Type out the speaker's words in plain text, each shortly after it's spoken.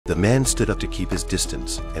The man stood up to keep his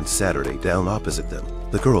distance and Saturday down opposite them.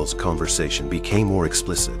 The girls' conversation became more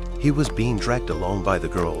explicit. He was being dragged along by the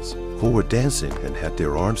girls, who were dancing and had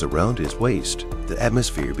their arms around his waist. The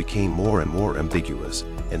atmosphere became more and more ambiguous,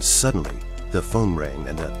 and suddenly, the phone rang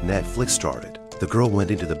and Netflix started. The girl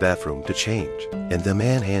went into the bathroom to change, and the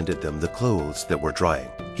man handed them the clothes that were drying.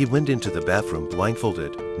 He went into the bathroom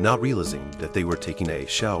blindfolded, not realizing that they were taking a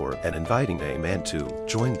shower and inviting a man to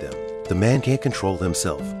join them. The man can't control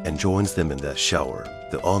himself and joins them in the shower.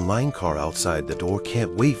 The online car outside the door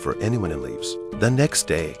can't wait for anyone and leaves. The next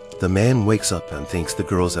day, the man wakes up and thinks the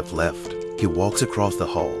girls have left. He walks across the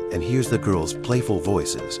hall and hears the girls' playful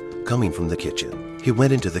voices coming from the kitchen. He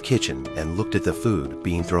went into the kitchen and looked at the food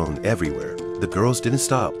being thrown everywhere. The girls didn't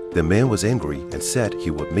stop. The man was angry and said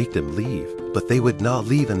he would make them leave, but they would not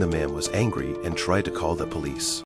leave, and the man was angry and tried to call the police.